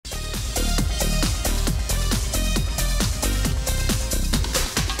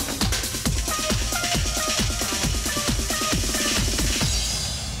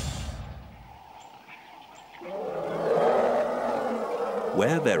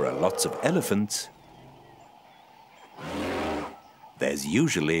there are lots of elephants, there's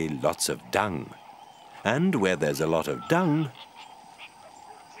usually lots of dung. And where there's a lot of dung,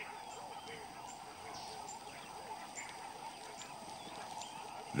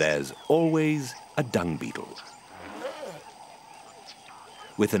 there's always a dung beetle.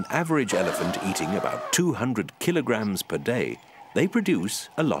 With an average elephant eating about 200 kilograms per day, they produce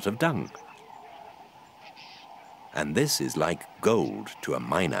a lot of dung. And this is like gold to a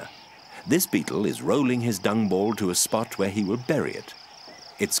miner. This beetle is rolling his dung ball to a spot where he will bury it.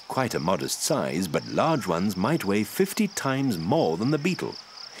 It's quite a modest size, but large ones might weigh 50 times more than the beetle.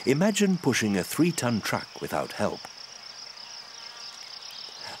 Imagine pushing a 3-ton truck without help.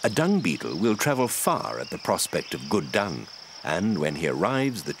 A dung beetle will travel far at the prospect of good dung, and when he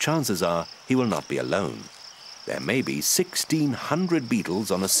arrives, the chances are he will not be alone. There may be 1,600 beetles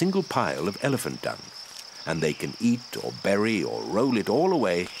on a single pile of elephant dung, and they can eat or bury or roll it all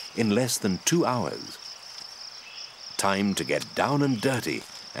away in less than 2 hours. Time to get down and dirty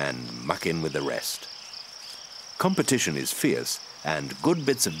and muck in with the rest. Competition is fierce, and good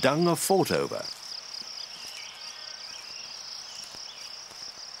bits of dung are fought over.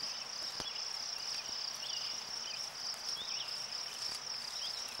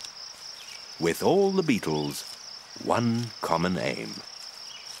 With all the beetles, one common aim.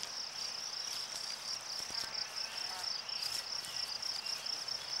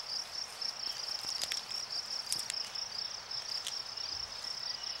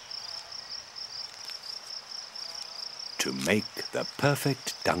 To make the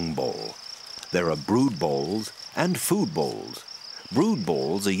perfect dung ball. There are brood balls and food balls. Brood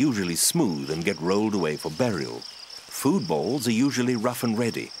balls are usually smooth and get rolled away for burial. Food balls are usually rough and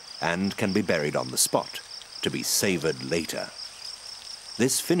ready and can be buried on the spot, to be savoured later.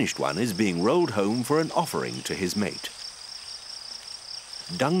 This finished one is being rolled home for an offering to his mate.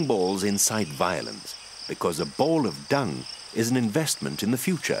 Dung balls incite violence because a ball of dung is an investment in the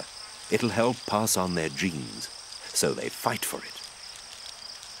future. It'll help pass on their genes, so they fight for it.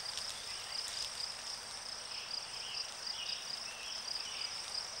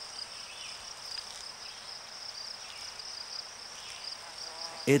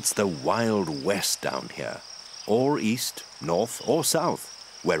 It's the Wild West down here, or east, north or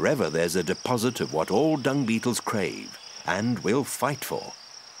south, wherever there's a deposit of what all dung beetles crave and will fight for.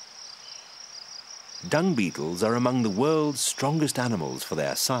 Dung beetles are among the world's strongest animals for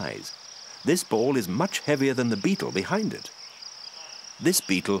their size. This ball is much heavier than the beetle behind it. This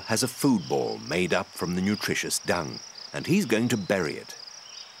beetle has a food ball made up from the nutritious dung, and he's going to bury it.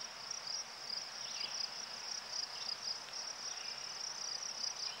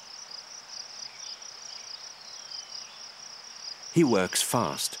 He works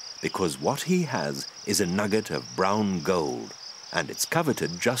fast because what he has is a nugget of brown gold, and it's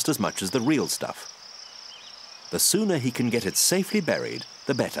coveted just as much as the real stuff. The sooner he can get it safely buried,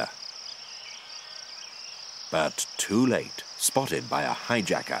 the better. But too late, spotted by a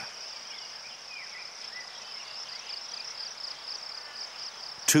hijacker.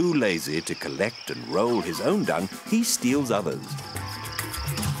 Too lazy to collect and roll his own dung, he steals others.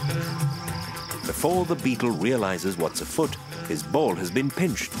 Before the beetle realizes what's afoot, his ball has been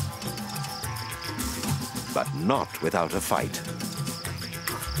pinched. But not without a fight.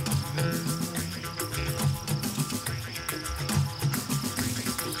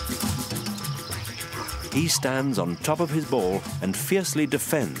 He stands on top of his ball and fiercely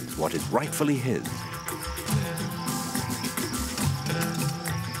defends what is rightfully his.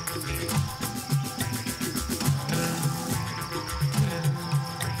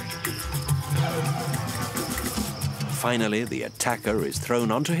 Finally, the attacker is thrown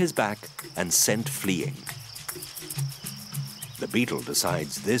onto his back and sent fleeing. The beetle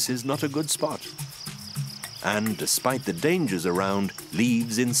decides this is not a good spot, and despite the dangers around,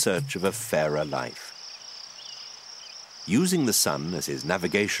 leaves in search of a fairer life. Using the sun as his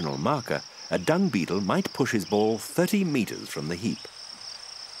navigational marker, a dung beetle might push his ball 30 meters from the heap.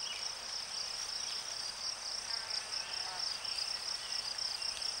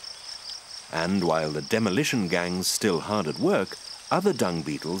 And while the demolition gang's still hard at work, other dung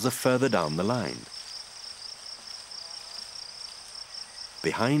beetles are further down the line.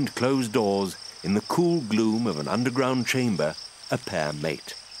 Behind closed doors, in the cool gloom of an underground chamber, a pair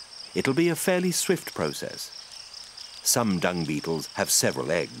mate. It'll be a fairly swift process. Some dung beetles have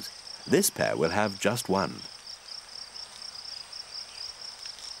several eggs. This pair will have just one.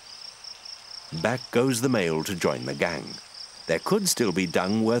 Back goes the male to join the gang. There could still be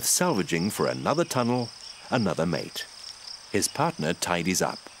dung worth salvaging for another tunnel, another mate. His partner tidies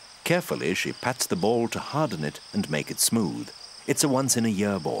up. Carefully, she pats the ball to harden it and make it smooth. It's a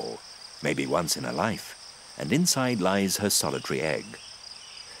once-in-a-year ball, maybe once in a life, and inside lies her solitary egg.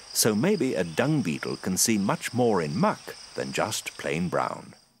 So maybe a dung beetle can see much more in muck than just plain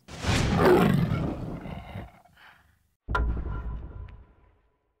brown.